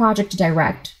pick a project to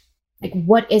direct, like,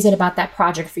 what is it about that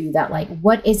project for you that, like,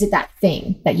 what is it, that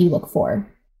thing that you look for?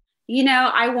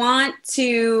 I want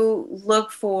to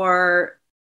look for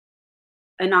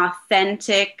an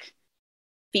authentic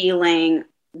feeling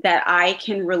that I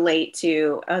can relate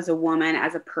to as a woman,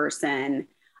 as a person.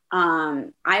 I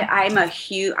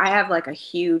have like a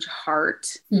huge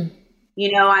heart.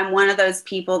 I'm one of those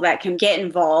people that can get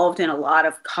involved in a lot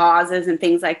of causes and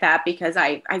things like that, because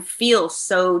I feel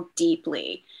so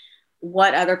deeply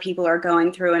what other people are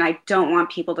going through, and I don't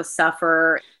want people to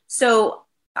suffer. So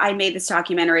I made this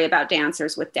documentary about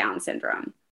dancers with Down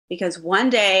syndrome, because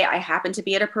one day I happened to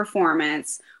be at a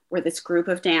performance where this group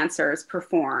of dancers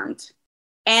performed,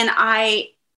 and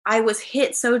I was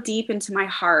hit so deep into my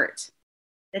heart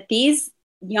that these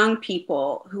young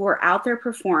people who were out there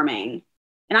performing,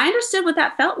 and I understood what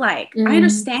that felt like. I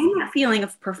understand that feeling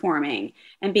of performing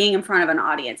and being in front of an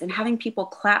audience and having people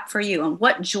clap for you, and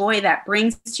what joy that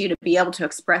brings to you to be able to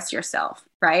express yourself,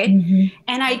 right?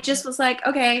 And I just was like,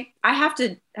 okay, I have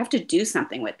to do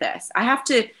something with this.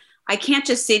 I can't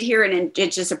just sit here and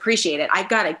just appreciate it. I've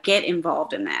got to get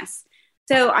involved in this.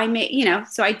 So I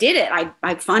did it.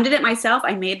 I funded it myself.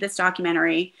 I made this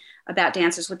documentary about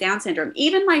dancers with Down syndrome.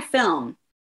 Even my film,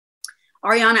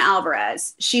 Ariana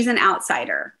Alvarez, she's an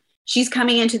outsider. she's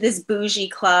coming into this bougie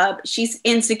club. She's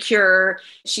insecure.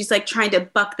 She's like trying to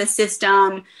buck the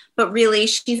system, but really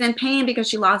she's in pain because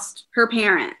she lost her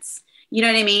parents. You know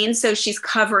what I mean? So she's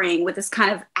covering with this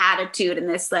kind of attitude and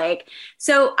this like,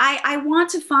 so I want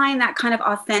to find that kind of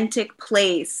authentic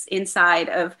place inside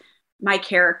of my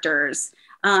characters.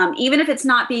 Even if it's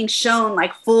not being shown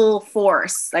like full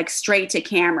force, like straight to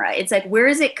camera, it's like, where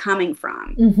is it coming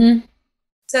from? Mm-hmm.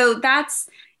 So that's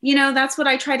what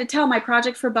I try to tell my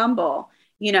project for Bumble,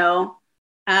 Mariel,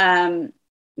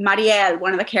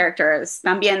 one of the characters,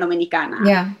 también dominicana.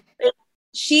 Yeah.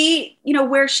 She,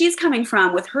 where she's coming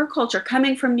from with her culture,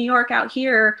 coming from New York out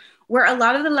here, where a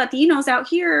lot of the Latinos out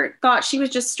here thought she was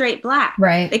just straight Black.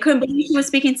 Right. They couldn't believe she was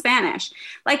speaking Spanish.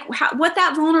 Like what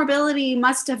that vulnerability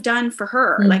must have done for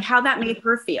her, like how that made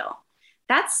her feel.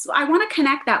 I want to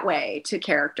connect that way to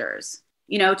characters,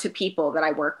 to people that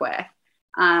I work with.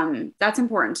 That's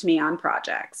important to me on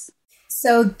projects.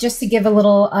 So just to give a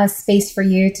little space for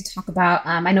you to talk about,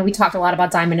 I know we talked a lot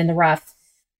about Diamond in the Rough.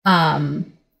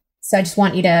 So I just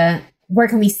want you to, where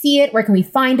can we see it? Where can we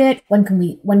find it? When can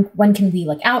we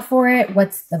look out for it?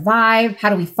 What's the vibe? How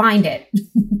do we find it?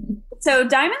 So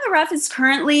Diamond in the Rough is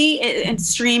currently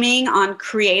streaming on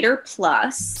Creator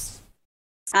Plus,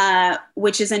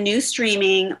 which is a new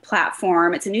streaming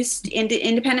platform. It's a new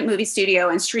independent movie studio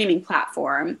and streaming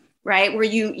platform, right? Where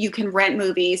you can rent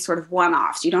movies sort of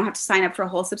one-offs. You don't have to sign up for a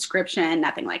whole subscription,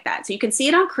 nothing like that. So you can see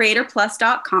it on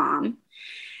creatorplus.com.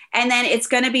 And then it's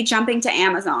going to be jumping to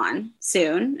Amazon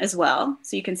soon as well.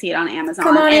 So you can see it on Amazon.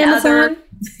 Come on, Amazon.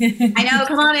 I know,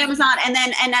 come on, Amazon. And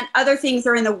then other things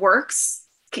are in the works,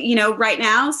 right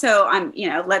now. So I'm,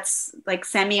 let's like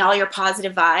send me all your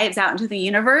positive vibes out into the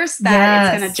universe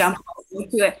that it's going to jump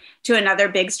to another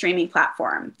big streaming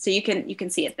platform. So you can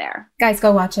see it there. Guys,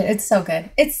 go watch it. It's so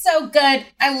good. It's so good.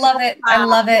 I love it. I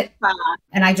love it.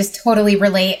 And I just totally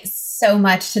relate so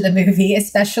much to the movie,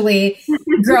 especially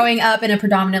growing up in a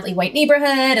predominantly white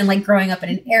neighborhood and like growing up in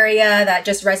an area that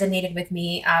just resonated with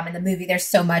me. In the movie, there's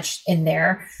so much in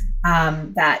there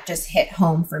that just hit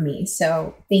home for me.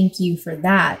 So thank you for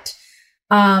that.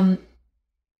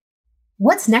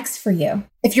 What's next for you?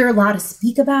 If you're allowed to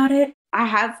speak about it. I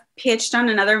have pitched on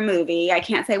another movie. I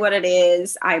can't say what it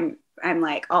is. I'm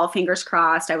like all fingers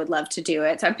crossed. I would love to do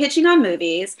it. So I'm pitching on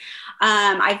movies.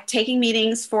 I'm taking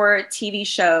meetings for TV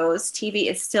shows. TV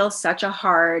is still such a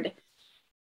hard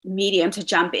medium to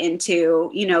jump into,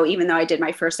 even though I did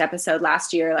my first episode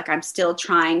last year, like I'm still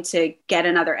trying to get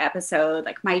another episode.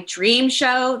 Like my dream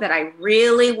show that I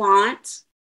really want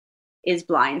is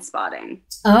Blind Spotting.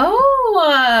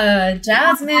 Oh,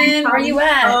 Jasmine, where you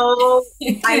at? Oh,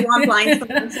 I want Blind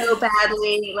Spotting so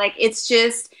badly. Like it's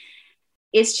just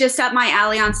up my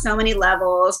alley on so many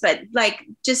levels, but like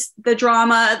just the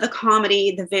drama, the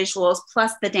comedy, the visuals,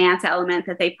 plus the dance element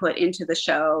that they put into the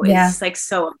show is like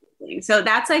so amazing. So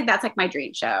that's like my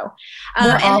dream show.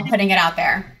 We're all putting it out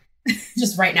there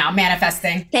just right now,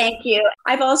 manifesting. Thank you.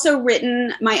 I've also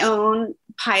written my own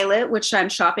pilot, which I'm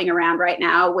shopping around right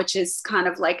now, which is kind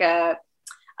of like a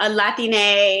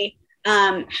Latina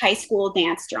high school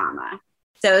dance drama.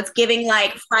 So it's giving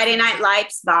like Friday Night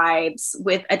Lights vibes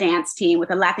with a dance team,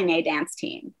 with a Latina dance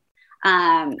team.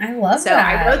 I love so that.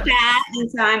 I wrote that.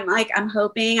 And so I'm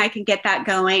hoping I can get that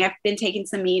going. I've been taking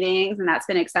some meetings and that's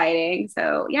been exciting.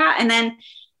 So yeah. And then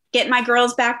get my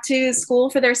girls back to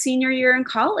school for their senior year in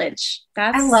college.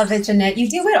 I love it, Jeannette. You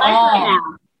do it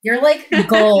all. You're like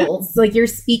goals. Like you're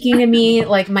speaking to me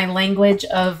like my language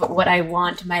of what I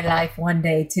want my life one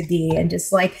day to be, and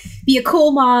just like be a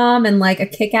cool mom and like a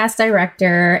kick-ass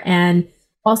director, and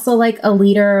also like a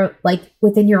leader like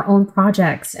within your own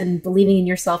projects, and believing in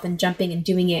yourself and jumping and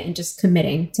doing it and just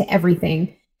committing to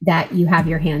everything that you have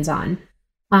your hands on.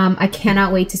 I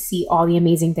cannot wait to see all the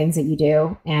amazing things that you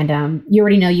do. And you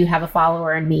already know you have a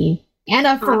follower in me and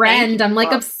a friend. I'm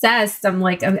like obsessed. I'm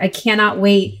like, I cannot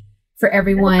wait for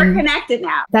everyone. We're connected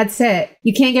now. That's it.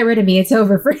 You can't get rid of me. It's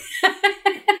over for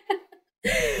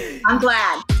I'm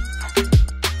glad.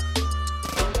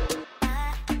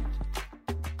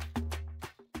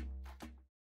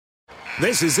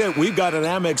 This is it. We've got an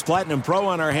Amex Platinum Pro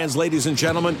on our hands, ladies and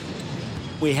gentlemen.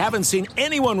 We haven't seen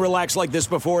anyone relax like this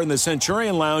before in the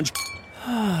Centurion Lounge.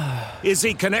 Is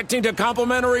he connecting to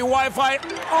complimentary Wi-Fi?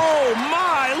 Oh,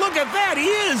 my. Look at that. He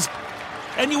is.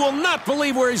 And you will not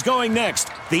believe where he's going next.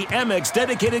 The Amex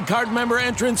dedicated card member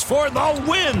entrance for the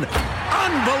win.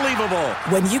 Unbelievable.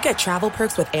 When you get travel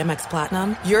perks with Amex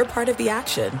Platinum, you're part of the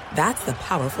action. That's the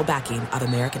powerful backing of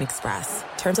American Express.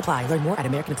 Terms apply. Learn more at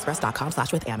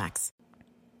americanexpress.com/withAmex.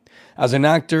 As an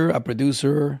actor, a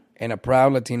producer, and a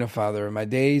proud Latino father, my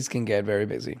days can get very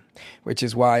busy, which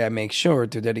is why I make sure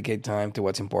to dedicate time to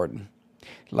what's important,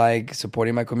 like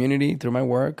supporting my community through my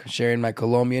work, sharing my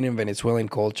Colombian and Venezuelan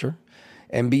culture,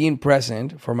 and being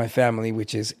present for my family,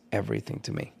 which is everything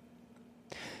to me.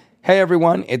 Hey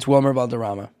everyone, it's Wilmer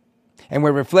Valderrama, and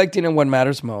we're reflecting on what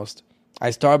matters most. I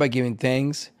start by giving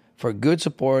thanks for good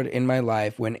support in my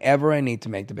life whenever I need to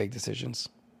make the big decisions.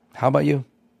 How about you?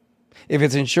 If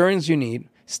it's insurance you need,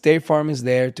 State Farm is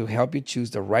there to help you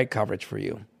choose the right coverage for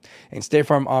you. And State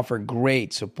Farm offers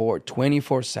great support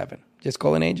 24/7. Just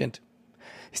call an agent.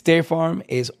 State Farm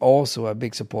is also a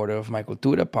big supporter of my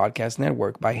Cultura podcast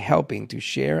network by helping to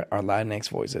share our Latinx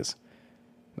voices.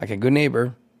 Like a good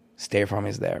neighbor, State Farm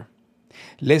is there.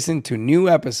 Listen to new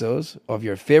episodes of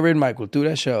your favorite My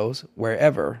Cultura shows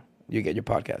wherever you get your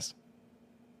podcasts.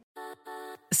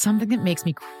 Something that makes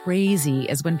me crazy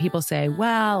is when people say,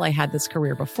 well, I had this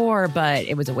career before, but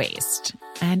it was a waste.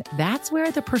 And that's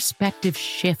where the perspective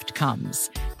shift comes,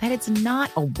 that it's not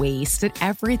a waste, that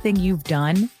everything you've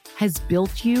done has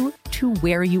built you to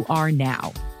where you are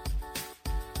now.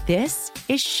 This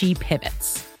is She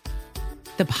Pivots,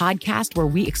 the podcast where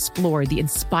we explore the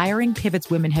inspiring pivots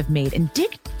women have made and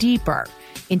dig deeper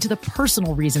into the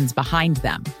personal reasons behind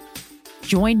them.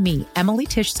 Join me, Emily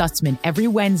Tish Sussman, every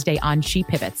Wednesday on She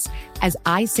Pivots as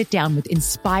I sit down with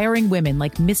inspiring women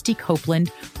like Misty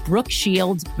Copeland, Brooke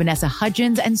Shields, Vanessa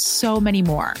Hudgens, and so many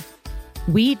more.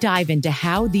 We dive into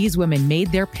how these women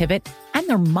made their pivot and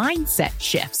their mindset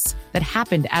shifts that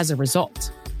happened as a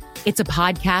result. It's a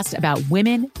podcast about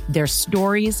women, their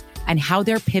stories, and how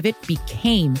their pivot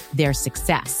became their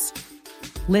success.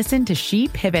 Listen to She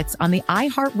Pivots on the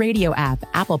iHeartRadio app,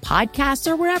 Apple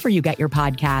Podcasts, or wherever you get your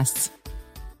podcasts.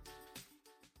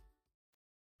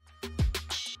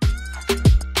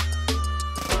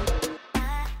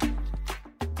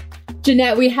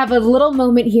 Jeannette, we have a little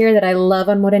moment here that I love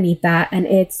on Morenita, and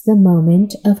it's the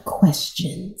moment of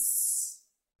questions.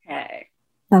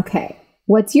 Okay.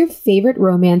 What's your favorite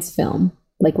romance film?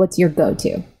 Like, what's your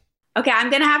go-to? Okay,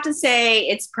 I'm going to have to say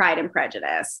it's Pride and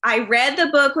Prejudice. I read the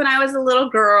book when I was a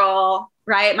little girl,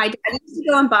 right? My dad used to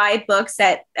go and buy books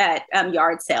at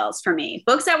yard sales for me,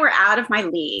 books that were out of my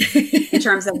league in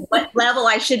terms of what level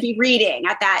I should be reading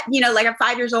at that. You know, like I'm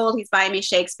 5 years old, he's buying me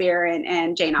Shakespeare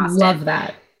and Jane Austen. Love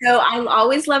that. So I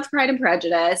always loved Pride and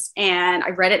Prejudice, and I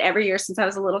read it every year since I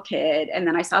was a little kid. And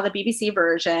then I saw the BBC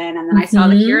version, and then I saw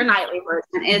the Keira Knightley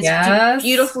version. It's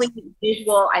beautifully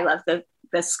visual. I love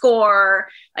the score.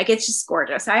 Like, it's just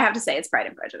gorgeous. I have to say it's Pride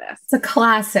and Prejudice. It's a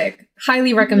classic.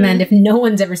 Highly recommend. If no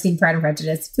one's ever seen Pride and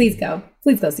Prejudice, please go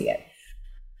see it.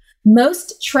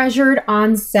 Most treasured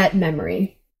on-set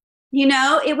memory. You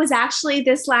know, it was actually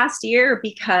this last year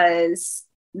because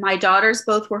my daughters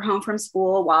both were home from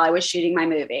school while I was shooting my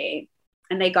movie,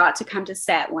 and they got to come to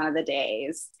set one of the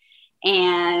days.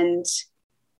 And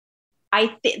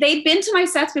they'd been to my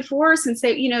sets before since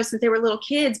they were little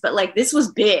kids, but like this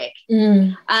was big.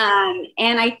 And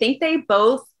I think they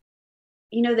both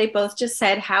just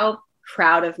said how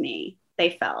proud of me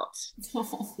they felt,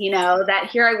 that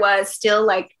here I was still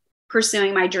like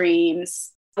pursuing my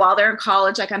dreams while they're in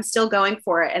college. Like I'm still going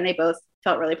for it. And they both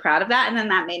felt really proud of that. And then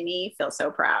that made me feel so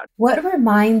proud. What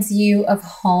reminds you of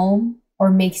home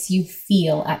or makes you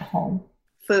feel at home?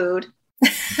 Food.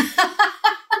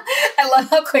 I love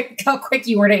how quick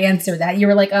you were to answer that. You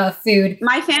were like, food.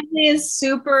 My family is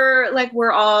super, like,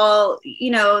 we're all,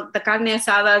 the carne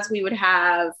asadas we would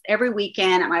have every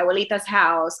weekend at my abuelita's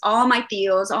house, all my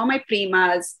tios, all my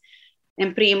primas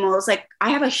and primos. Like, I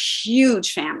have a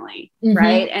huge family,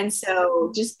 right? And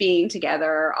so just being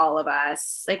together, all of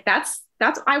us, like, that's,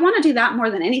 I want to do that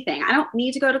more than anything. I don't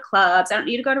need to go to clubs. I don't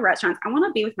need to go to restaurants. I want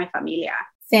to be with my familia.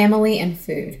 Family and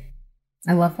food.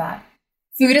 I love that.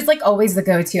 Food is like always the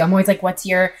go-to. I'm always like,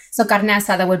 so carne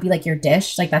asada would be like your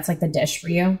dish? Like that's like the dish for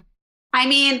you? I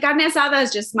mean, carne asada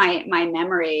is just my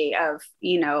memory of,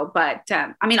 but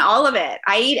I mean, all of it.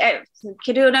 I eat it.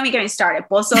 Don't get me started.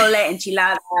 Pozole,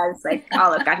 enchiladas, like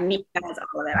all of carnitas,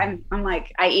 all of it. I'm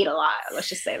like, I eat a lot. Let's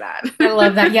just say that. I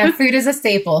love that. Yeah, food is a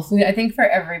staple. Food, I think for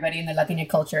everybody in the Latina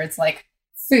culture, it's like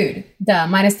food. Duh,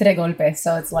 minus tres golpes.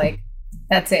 So it's like,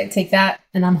 that's it. Take that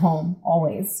and I'm home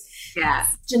always. Yeah.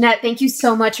 Jeannette, thank you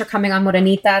so much for coming on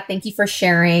Morenita. Thank you for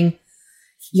sharing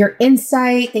your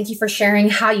insight. Thank you for sharing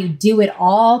how you do it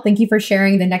all. Thank you for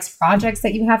sharing the next projects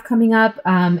that you have coming up.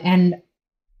 And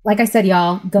like I said,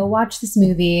 y'all, go watch this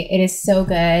movie. It is so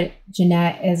good.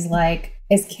 Jeannette is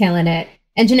killing it.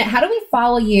 And Jeannette, how do we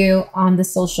follow you on the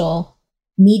social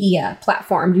media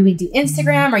platform? Do we do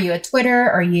Instagram? Are you a Twitter?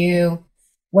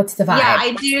 What's the vibe? Yeah,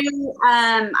 I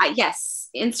do. Yes.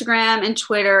 Instagram and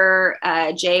Twitter,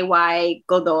 JY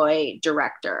Godoy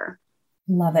Director.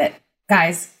 Love it.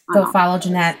 Guys, go follow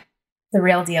Jeannette, the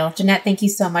real deal. Jeannette, thank you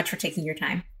so much for taking your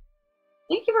time.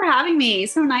 Thank you for having me.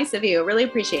 So nice of you. Really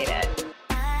appreciate it.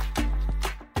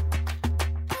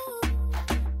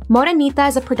 Morenita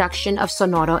is a production of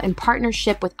Sonoro in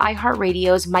partnership with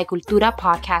iHeartRadio's My Cultura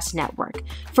podcast network.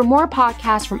 For more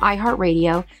podcasts from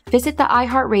iHeartRadio, visit the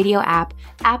iHeartRadio app,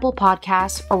 Apple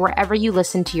Podcasts, or wherever you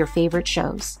listen to your favorite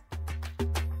shows.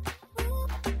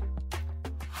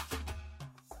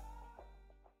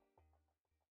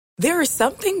 There are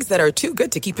some things that are too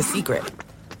good to keep a secret.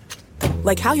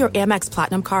 Like how your Amex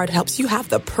Platinum card helps you have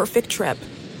the perfect trip.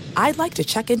 I'd like to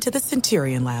check into the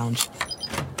Centurion Lounge.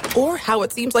 Or how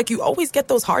it seems like you always get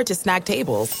those hard-to-snag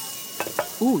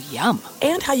tables. Ooh, yum.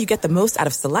 And how you get the most out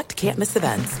of select can't-miss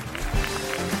events.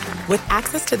 With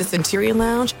access to the Centurion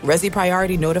Lounge, Resi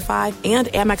Priority Notified, and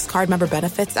Amex card member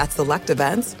benefits at select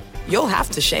events, you'll have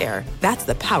to share. That's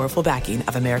the powerful backing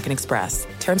of American Express.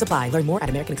 Terms apply. Learn more at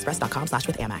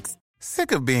americanexpress.com/withAmex.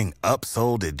 Sick of being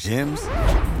upsold at gyms?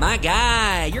 My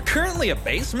guy, you're currently a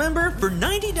base member. For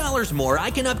 $90 more,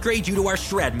 I can upgrade you to our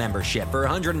Shred membership. For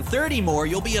 $130 more,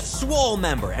 you'll be a Swole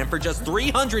member. And for just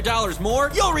 $300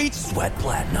 more, you'll reach Sweat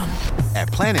Platinum. At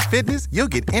Planet Fitness, you'll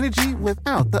get energy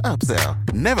without the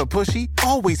upsell. Never pushy,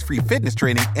 always free fitness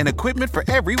training and equipment for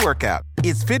every workout.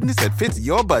 It's fitness that fits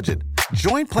your budget.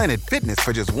 Join Planet Fitness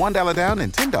for just $1 down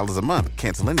and $10 a month.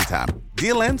 Cancel anytime.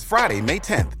 Deal ends Friday, May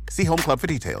 10th. See Home Club for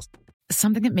details.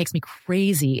 Something that makes me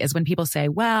crazy is when people say,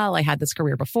 well, I had this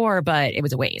career before, but it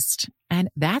was a waste. And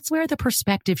that's where the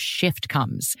perspective shift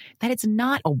comes, that it's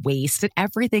not a waste, that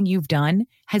everything you've done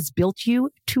has built you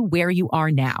to where you are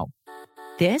now.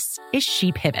 This is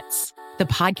She Pivots, the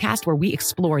podcast where we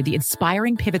explore the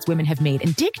inspiring pivots women have made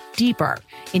and dig deeper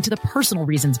into the personal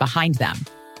reasons behind them.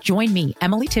 Join me,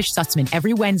 Emily Tish Sussman,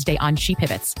 every Wednesday on She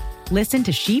Pivots. Listen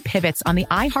to She Pivots on the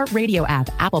iHeartRadio app,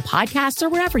 Apple Podcasts, or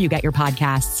wherever you get your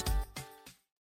podcasts.